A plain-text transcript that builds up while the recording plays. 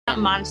not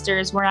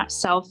monsters. We're not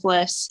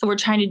selfless. We're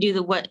trying to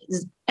do what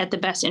is at the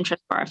best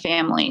interest for our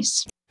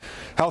families.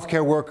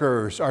 Healthcare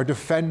workers are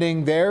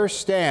defending their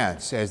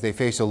stance as they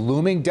face a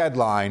looming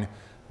deadline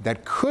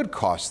that could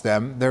cost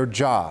them their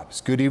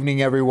jobs. Good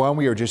evening, everyone.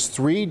 We are just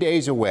 3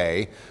 days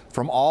away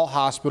from all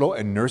hospital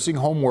and nursing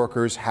home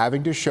workers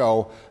having to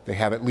show they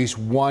have at least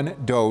one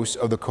dose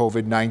of the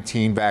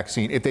COVID-19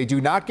 vaccine. If they do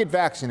not get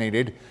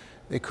vaccinated,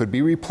 they could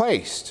be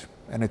replaced.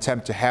 An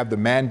attempt to have the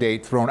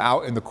mandate thrown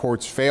out in the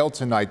courts failed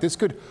tonight. This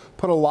could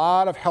put a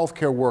lot of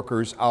healthcare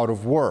workers out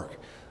of work.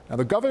 Now,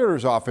 the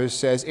governor's office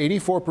says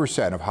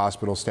 84% of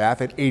hospital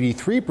staff and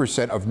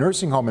 83% of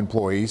nursing home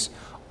employees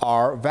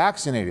are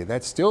vaccinated.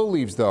 That still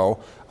leaves, though,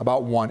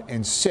 about 1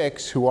 in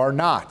 6 who are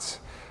not.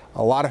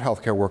 A lot of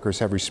healthcare workers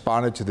have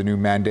responded to the new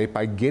mandate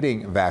by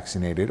getting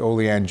vaccinated.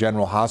 Olean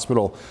General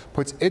Hospital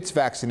puts its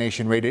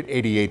vaccination rate at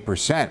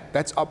 88%.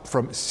 That's up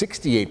from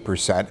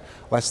 68%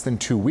 less than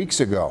 2 weeks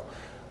ago.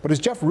 But as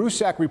Jeff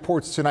Rusak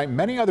reports tonight,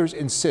 many others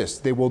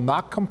insist they will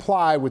not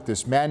comply with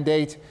this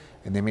mandate,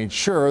 and they made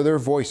sure their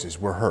voices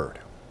were heard.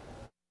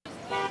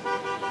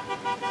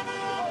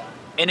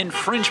 An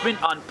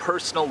infringement on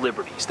personal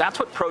liberties. That's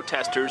what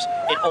protesters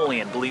in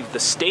Olean believe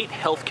the state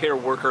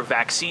healthcare worker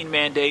vaccine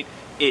mandate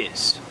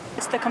is.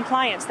 It's the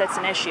compliance that's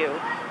an issue.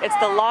 It's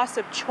the loss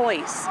of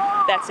choice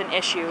that's an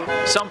issue.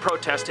 Some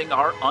protesting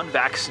are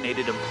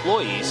unvaccinated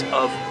employees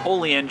of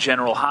Olean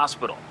General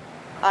Hospital.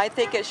 I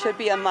think it should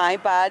be a my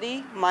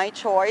body, my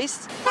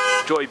choice.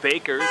 Joy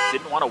Baker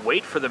didn't want to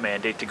wait for the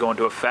mandate to go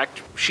into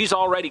effect. She's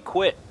already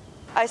quit.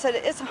 I said,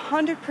 it's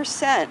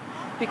 100%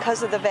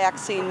 because of the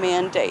vaccine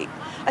mandate.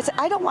 I said,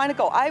 I don't want to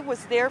go. I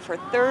was there for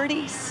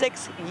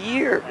 36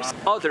 years.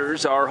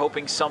 Others are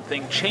hoping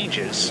something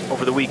changes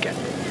over the weekend.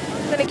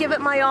 I'm going to give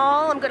it my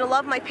all. I'm going to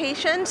love my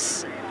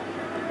patients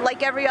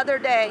like every other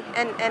day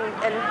and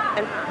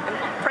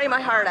pray my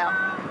heart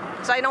out.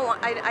 So I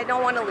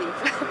don't want to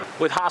leave.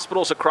 With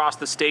hospitals across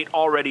the state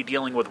already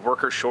dealing with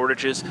worker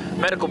shortages,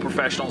 medical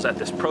professionals at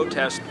this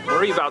protest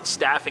worry about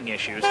staffing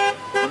issues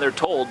when they're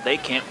told they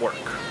can't work.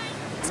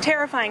 It's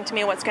terrifying to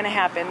me what's going to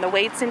happen. The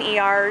waits in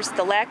ERs,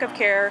 the lack of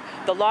care,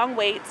 the long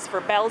waits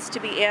for bells to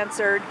be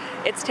answered.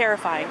 It's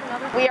terrifying.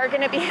 We are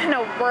going to be in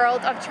a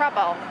world of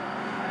trouble.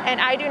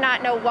 And I do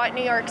not know what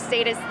New York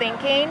State is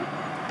thinking,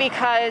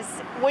 because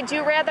would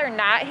you rather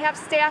not have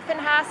staff in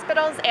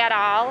hospitals at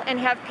all and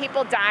have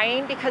people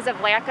dying because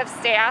of lack of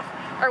staff?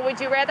 Or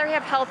would you rather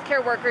have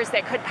healthcare workers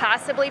that could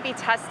possibly be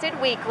tested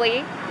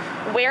weekly,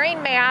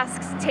 wearing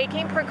masks,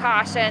 taking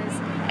precautions,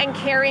 and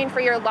caring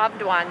for your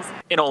loved ones?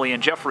 In Olean,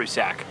 Jeff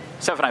Rusak,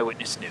 7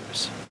 Eyewitness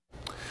News.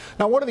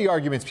 Now, one of the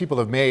arguments people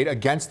have made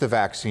against the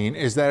vaccine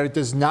is that it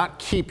does not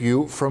keep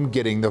you from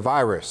getting the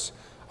virus.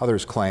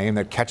 Others claim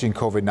that catching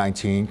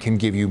COVID-19 can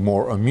give you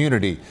more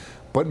immunity.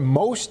 But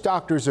most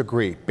doctors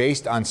agree,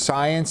 based on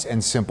science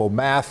and simple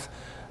math,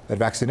 that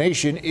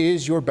vaccination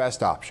is your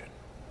best option.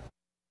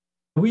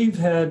 We've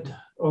had,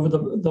 over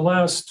the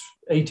last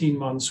 18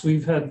 months,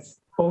 we've had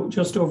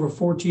just over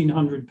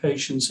 1,400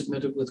 patients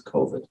admitted with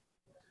COVID,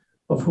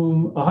 of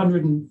whom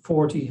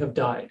 140 have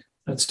died.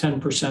 That's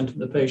 10% of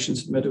the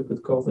patients admitted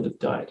with COVID have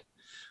died.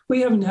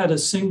 We haven't had a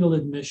single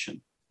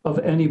admission of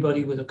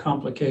anybody with a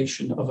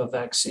complication of a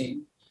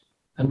vaccine.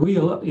 And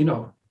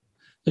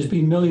there's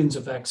been millions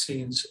of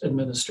vaccines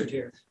administered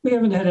here. We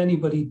haven't had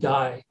anybody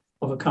die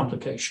of a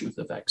complication of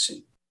the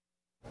vaccine.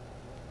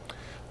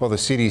 Well, the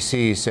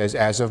CDC says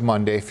as of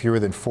Monday, fewer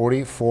than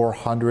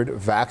 4,400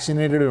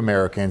 vaccinated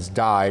Americans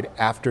died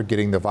after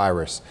getting the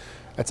virus.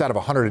 That's out of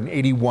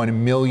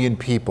 181 million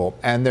people.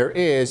 And there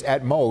is,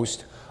 at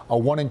most, a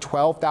 1 in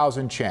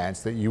 12,000 chance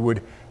that you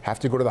would have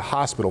to go to the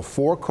hospital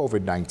for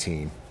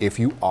COVID-19 if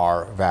you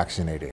are vaccinated.